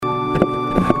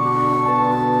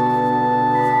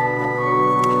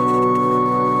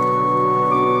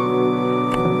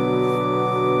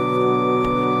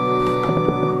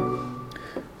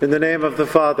In the name of the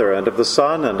Father, and of the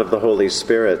Son, and of the Holy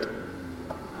Spirit.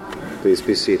 Please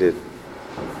be seated.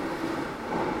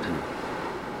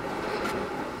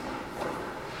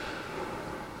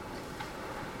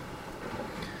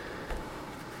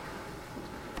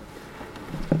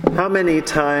 How many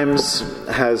times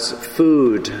has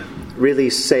food really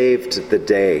saved the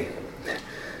day?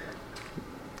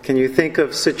 Can you think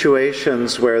of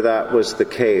situations where that was the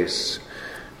case?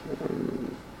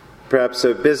 Perhaps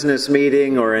a business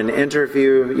meeting or an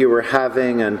interview you were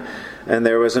having, and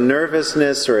there was a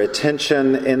nervousness or a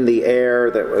tension in the air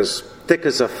that was thick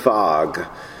as a fog.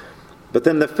 But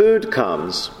then the food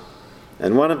comes,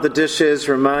 and one of the dishes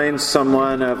reminds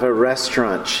someone of a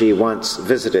restaurant she once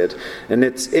visited, and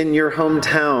it's in your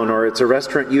hometown, or it's a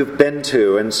restaurant you've been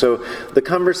to, and so the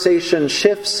conversation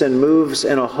shifts and moves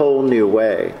in a whole new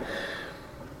way.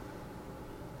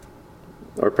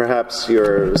 Or perhaps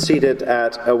you're seated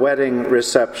at a wedding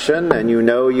reception and you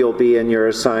know you'll be in your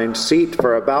assigned seat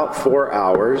for about 4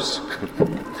 hours.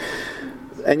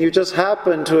 And you just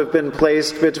happen to have been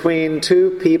placed between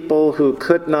two people who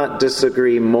could not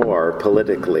disagree more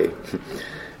politically.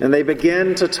 And they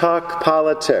begin to talk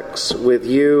politics with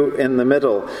you in the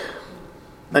middle,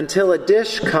 until a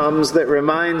dish comes that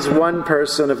reminds one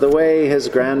person of the way his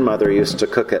grandmother used to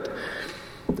cook it.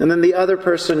 And then the other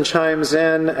person chimes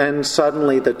in, and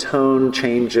suddenly the tone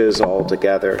changes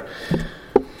altogether.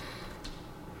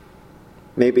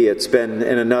 Maybe it's been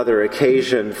in another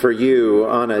occasion for you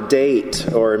on a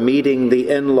date, or meeting the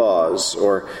in-laws,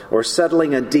 or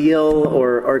settling a deal,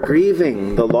 or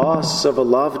grieving the loss of a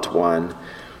loved one.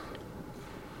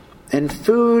 And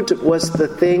food was the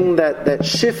thing that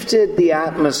shifted the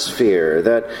atmosphere,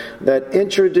 that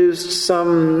introduced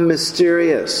some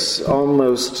mysterious,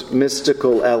 almost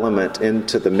mystical element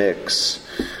into the mix.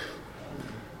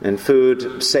 And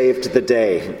food saved the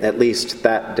day, at least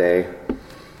that day.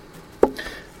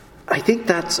 I think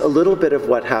that's a little bit of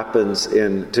what happens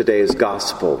in today's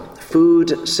gospel.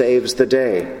 Food saves the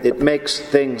day. It makes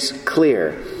things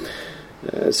clear.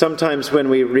 Sometimes when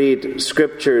we read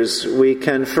scriptures, we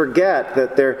can forget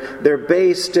that they're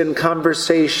based in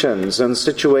conversations and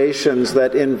situations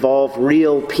that involve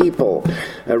real people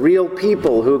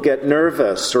who get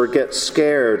nervous or get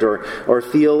scared or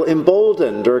feel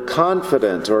emboldened or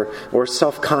confident or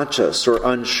self-conscious or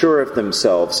unsure of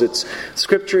themselves.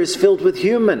 Scripture is filled with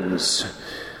humans.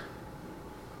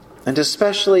 And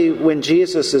especially when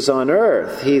Jesus is on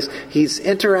earth, he's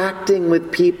interacting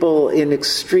with people in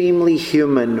extremely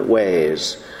human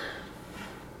ways.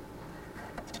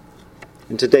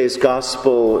 In today's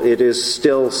gospel, it is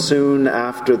still soon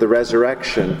after the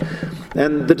resurrection,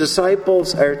 and the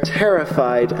disciples are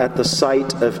terrified at the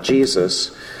sight of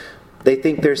Jesus. They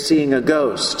think they're seeing a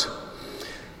ghost.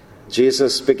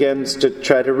 Jesus begins to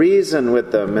try to reason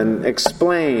with them and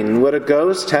explain, would a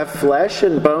ghost have flesh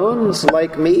and bones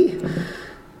like me?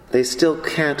 They still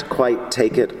can't quite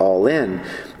take it all in.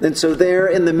 And so there,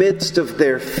 in the midst of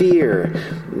their fear,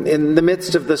 in the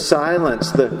midst of the silence,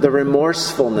 the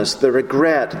remorsefulness, the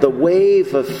regret, the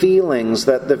wave of feelings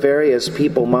that the various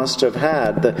people must have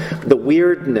had, the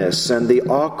weirdness and the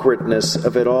awkwardness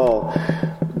of it all,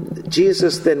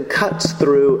 Jesus then cuts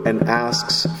through and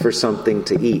asks for something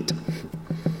to eat.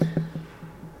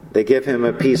 They give him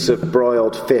a piece of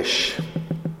broiled fish,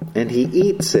 and he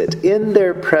eats it in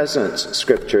their presence,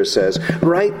 Scripture says,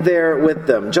 right there with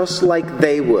them, just like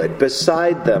they would,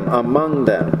 beside them, among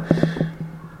them.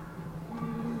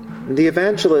 The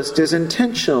evangelist is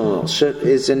intentional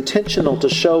to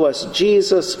show us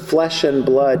Jesus, flesh and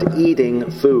blood, eating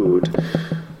food.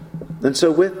 And so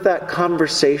with that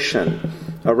conversation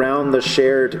around the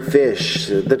shared fish,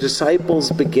 the disciples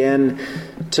begin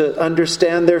to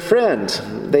understand their friend.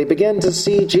 They begin to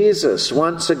see Jesus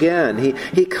once again.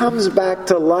 He comes back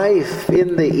to life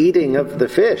in the eating of the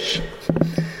fish.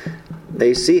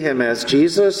 They see him as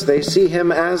Jesus. They see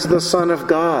him as the Son of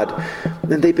God.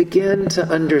 And they begin to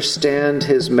understand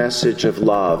his message of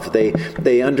love.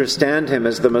 They understand him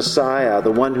as the Messiah,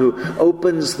 the one who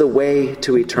opens the way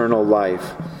to eternal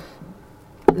life.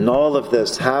 And all of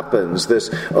this happens, this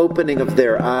opening of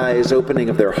their eyes, opening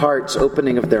of their hearts,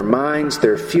 opening of their minds,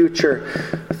 their future,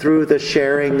 through the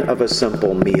sharing of a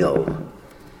simple meal.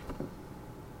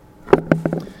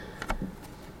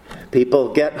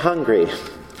 People get hungry.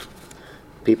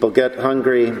 People get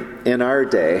hungry in our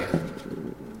day.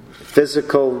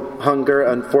 Physical hunger,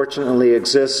 unfortunately,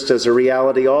 exists as a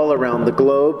reality all around the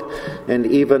globe, and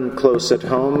even close at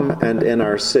home and in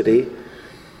our city.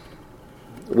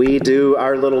 We do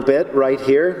our little bit right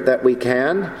here that we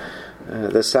can.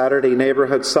 The Saturday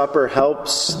neighborhood supper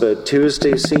helps. The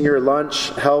Tuesday senior lunch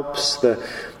helps.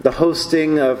 The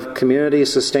hosting of community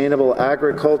sustainable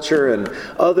agriculture and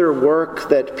other work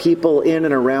that people in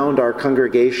and around our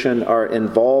congregation are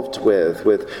involved with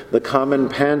the common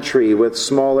pantry, with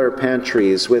smaller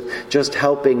pantries, with just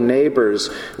helping neighbors.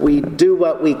 We do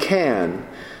what we can.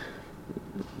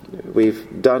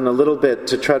 We've done a little bit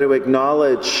to try to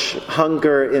acknowledge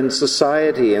hunger in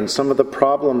society and some of the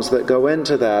problems that go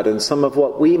into that and some of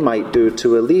what we might do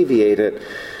to alleviate it.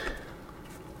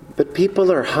 But people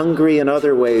are hungry in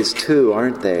other ways too,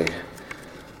 aren't they?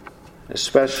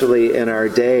 Especially in our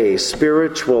day.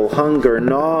 Spiritual hunger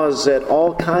gnaws at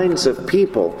all kinds of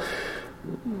people.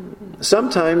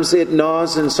 Sometimes it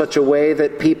gnaws in such a way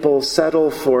that people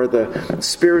settle for the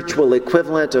spiritual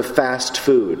equivalent of fast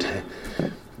food,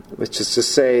 which is to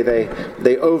say they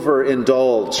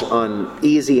overindulge on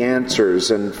easy answers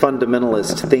and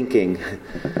fundamentalist thinking.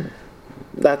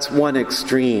 That's one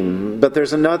extreme. But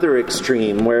there's another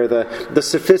extreme where the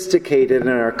sophisticated in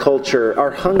our culture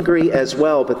are hungry as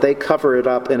well, but they cover it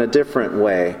up in a different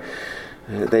way.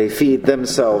 They feed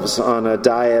themselves on a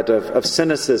diet of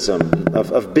cynicism,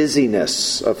 of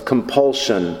busyness, of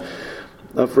compulsion,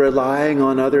 of relying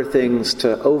on other things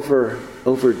to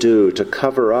overdo, to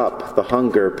cover up the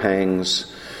hunger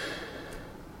pangs.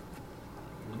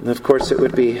 And of course, it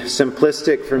would be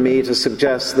simplistic for me to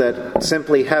suggest that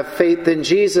simply have faith in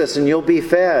Jesus and you'll be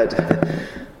fed.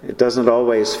 It doesn't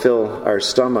always fill our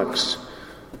stomachs.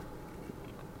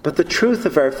 But the truth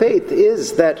of our faith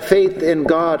is that faith in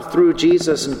God through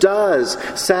Jesus does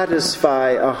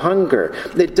satisfy a hunger.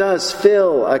 It does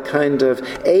fill a kind of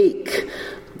ache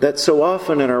that so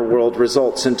often in our world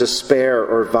results in despair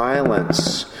or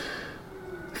violence.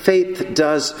 Faith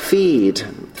does feed.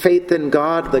 Faith in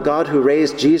God, the God who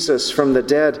raised Jesus from the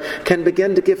dead, can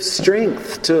begin to give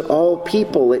strength to all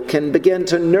people. It can begin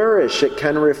to nourish. It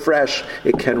can refresh.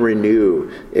 It can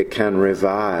renew. It can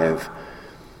revive.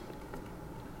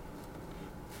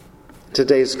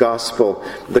 Today's gospel,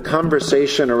 the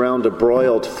conversation around a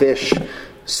broiled fish,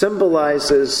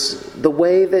 symbolizes the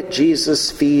way that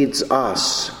Jesus feeds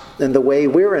us and the way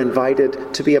we're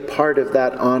invited to be a part of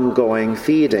that ongoing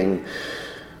feeding.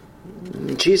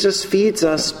 Jesus feeds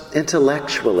us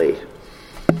intellectually.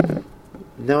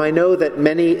 Now, I know that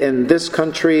many in this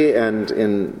country and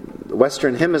in the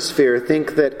Western Hemisphere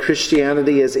think that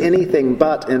Christianity is anything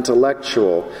but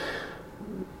intellectual.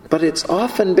 But it's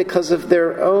often because of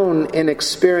their own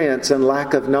inexperience and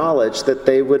lack of knowledge that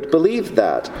they would believe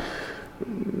that.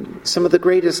 Some of the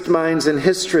greatest minds in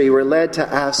history were led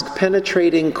to ask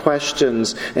penetrating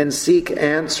questions and seek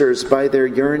answers by their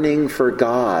yearning for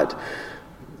God.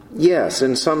 Yes,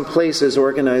 in some places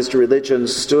organized religion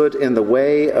stood in the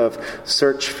way of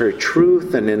search for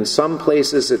truth, and in some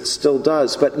places it still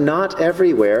does, but not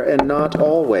everywhere and not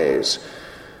always.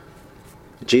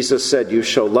 Jesus said, "You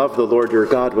shall love the Lord your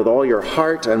God with all your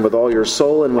heart and with all your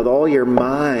soul and with all your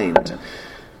mind."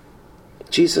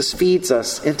 Jesus feeds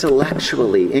us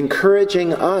intellectually,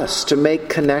 encouraging us to make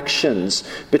connections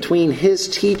between His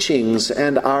teachings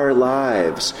and our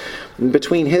lives,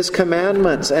 between His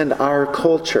commandments and our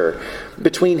culture,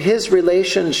 between His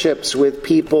relationships with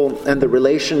people and the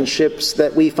relationships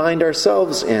that we find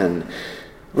ourselves in.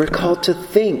 We're called to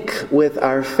think with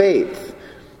our faith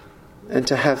and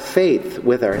to have faith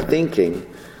with our thinking.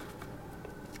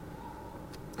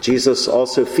 Jesus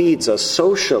also feeds us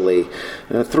socially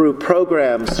through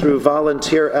programs, through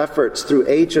volunteer efforts, through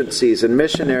agencies and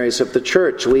missionaries of the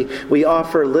church. We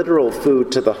offer literal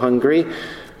food to the hungry.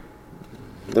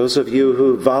 Those of you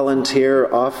who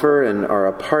volunteer offer and are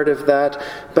a part of that.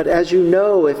 But as you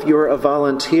know, if you're a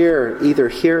volunteer either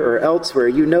here or elsewhere,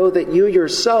 you know that you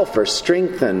yourself are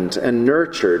strengthened and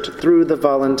nurtured through the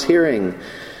volunteering.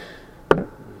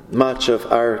 Much of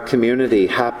our community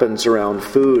happens around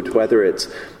food, whether it's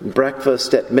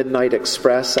breakfast at Midnight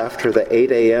Express after the 8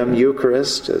 a.m.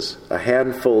 Eucharist, as a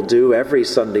handful do every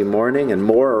Sunday morning, and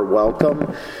more are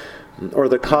welcome, or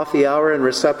the coffee hour and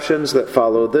receptions that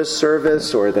follow this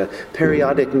service, or the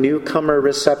periodic newcomer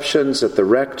receptions at the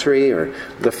rectory, or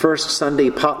the first Sunday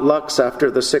potlucks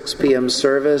after the 6 p.m.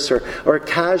 service, or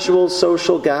casual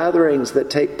social gatherings that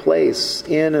take place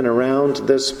in and around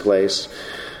this place.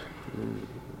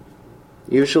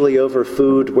 Usually over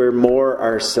food, we're more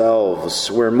ourselves.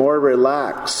 We're more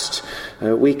relaxed.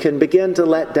 We can begin to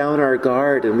let down our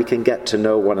guard and we can get to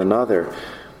know one another.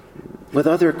 With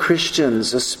other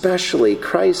Christians especially,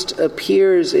 Christ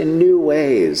appears in new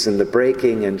ways in the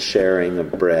breaking and sharing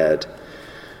of bread.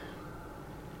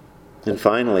 And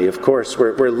finally, of course,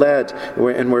 we're led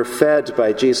and we're fed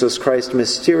by Jesus Christ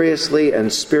mysteriously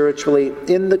and spiritually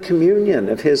in the communion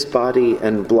of his body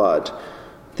and blood,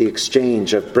 the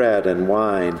exchange of bread and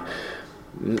wine.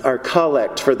 Our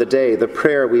collect for the day, the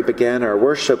prayer we began our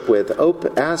worship with,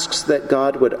 asks that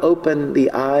God would open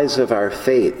the eyes of our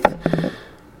faith.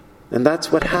 And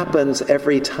that's what happens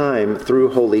every time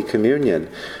through Holy Communion.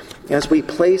 As we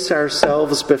place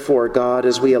ourselves before God,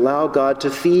 as we allow God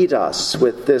to feed us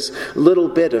with this little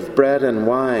bit of bread and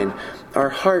wine, our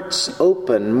hearts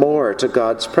open more to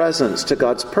God's presence, to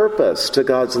God's purpose, to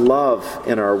God's love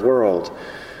in our world.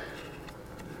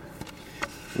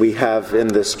 We have in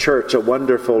this church a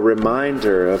wonderful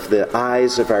reminder of the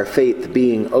eyes of our faith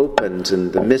being opened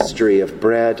in the mystery of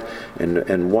bread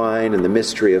and wine and the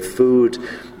mystery of food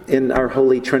in our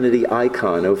Holy Trinity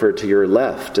icon over to your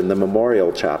left in the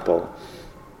memorial chapel.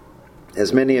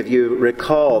 As many of you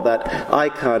recall, that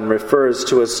icon refers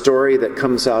to a story that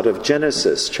comes out of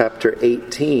Genesis chapter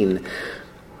 18.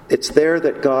 It's there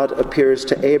that God appears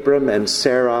to Abram and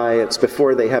Sarai. It's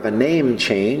before they have a name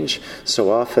change,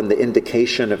 so often the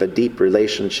indication of a deep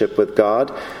relationship with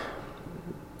God.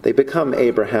 They become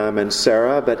Abraham and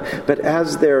Sarah, but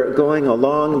as they're going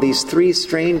along, these three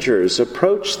strangers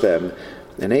approach them,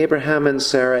 and Abraham and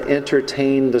Sarah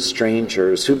entertain the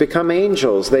strangers, who become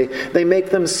angels. They make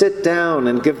them sit down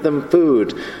and give them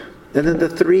food. And then the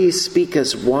three speak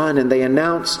as one, and they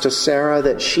announce to Sarah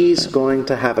that she's going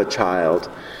to have a child.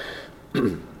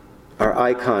 Our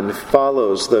icon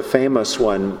follows the famous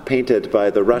one painted by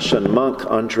the Russian monk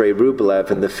Andrei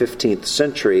Rublev in the 15th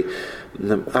century.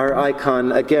 Our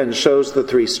icon again shows the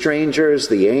three strangers,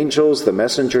 the angels, the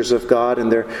messengers of God,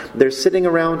 and they're sitting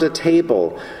around a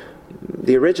table.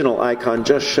 The original icon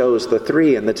just shows the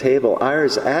three in the table.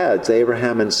 Ours adds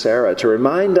Abraham and Sarah to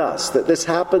remind us that this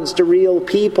happens to real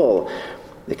people.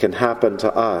 It can happen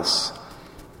to us.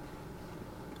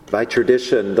 By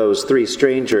tradition, those three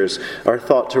strangers are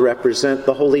thought to represent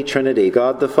the Holy Trinity,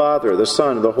 God the Father, the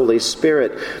Son, the Holy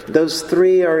Spirit. Those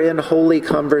three are in holy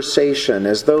conversation,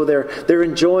 as though they're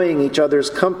enjoying each other's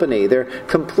company. They're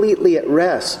completely at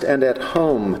rest and at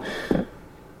home.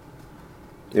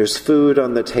 There's food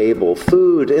on the table,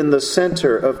 food in the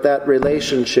center of that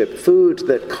relationship, food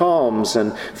that calms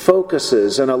and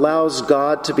focuses and allows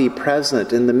God to be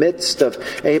present in the midst of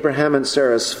Abraham and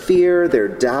Sarah's fear, their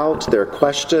doubt, their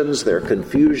questions, their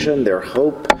confusion, their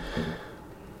hope.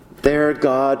 There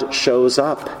God shows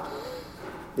up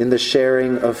in the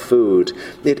sharing of food.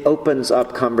 It opens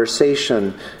up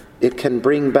conversation. It can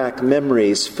bring back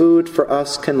memories. Food for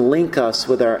us can link us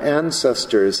with our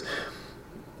ancestors.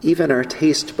 Even our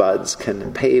taste buds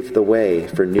can pave the way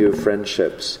for new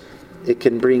friendships. It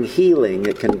can bring healing.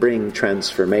 It can bring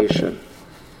transformation.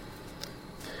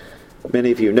 Many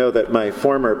of you know that my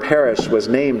former parish was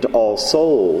named All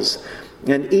Souls.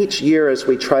 And each year as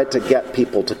we tried to get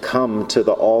people to come to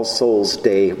the All Souls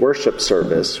Day worship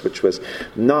service, which was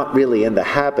not really in the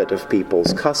habit of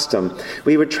people's custom,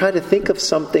 we would try to think of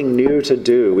something new to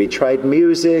do. We tried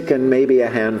music and maybe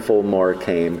a handful more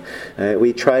came.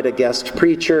 We tried a guest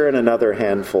preacher and another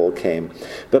handful came.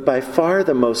 But by far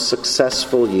the most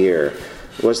successful year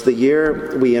was the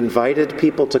year we invited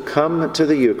people to come to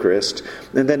the Eucharist,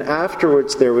 and then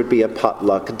afterwards there would be a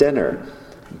potluck dinner.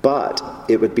 But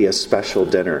it would be a special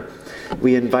dinner.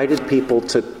 We invited people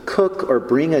to cook or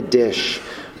bring a dish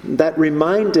that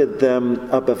reminded them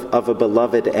of a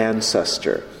beloved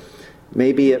ancestor.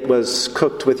 Maybe it was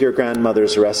cooked with your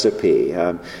grandmother's recipe.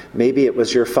 Maybe it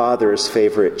was your father's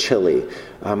favorite chili.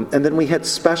 And then we had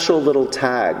special little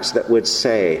tags that would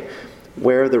say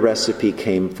where the recipe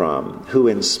came from, who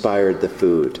inspired the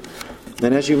food.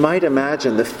 And as you might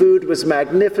imagine, the food was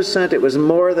magnificent. It was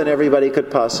more than everybody could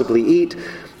possibly eat.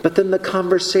 But then the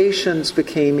conversations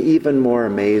became even more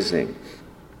amazing.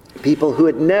 People who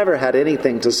had never had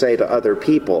anything to say to other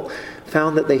people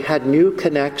found that they had new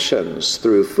connections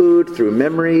through food, through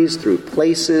memories, through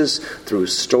places, through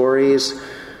stories.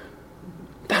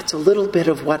 That's a little bit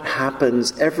of what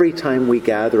happens every time we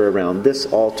gather around this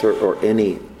altar or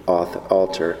any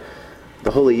altar.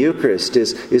 The Holy Eucharist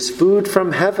is food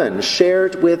from heaven,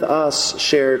 shared with us,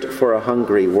 shared for a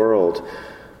hungry world.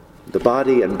 The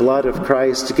body and blood of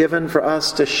Christ given for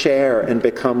us to share and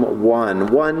become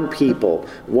one people,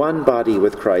 one body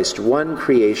with Christ, one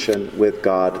creation with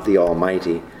God the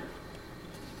Almighty.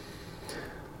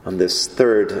 On this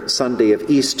third Sunday of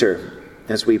Easter,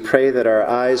 as we pray that our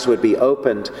eyes would be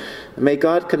opened, may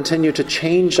God continue to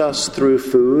change us through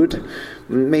food.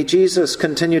 May Jesus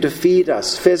continue to feed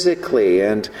us physically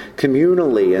and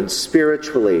communally and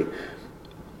spiritually.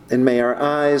 And may our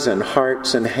eyes and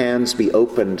hearts and hands be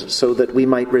opened so that we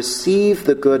might receive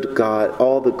the good God,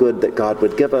 all the good that God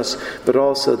would give us, but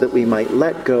also that we might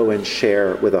let go and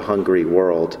share with a hungry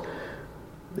world.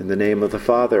 In the name of the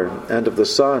Father, and of the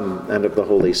Son, and of the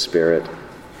Holy Spirit.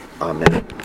 Amen.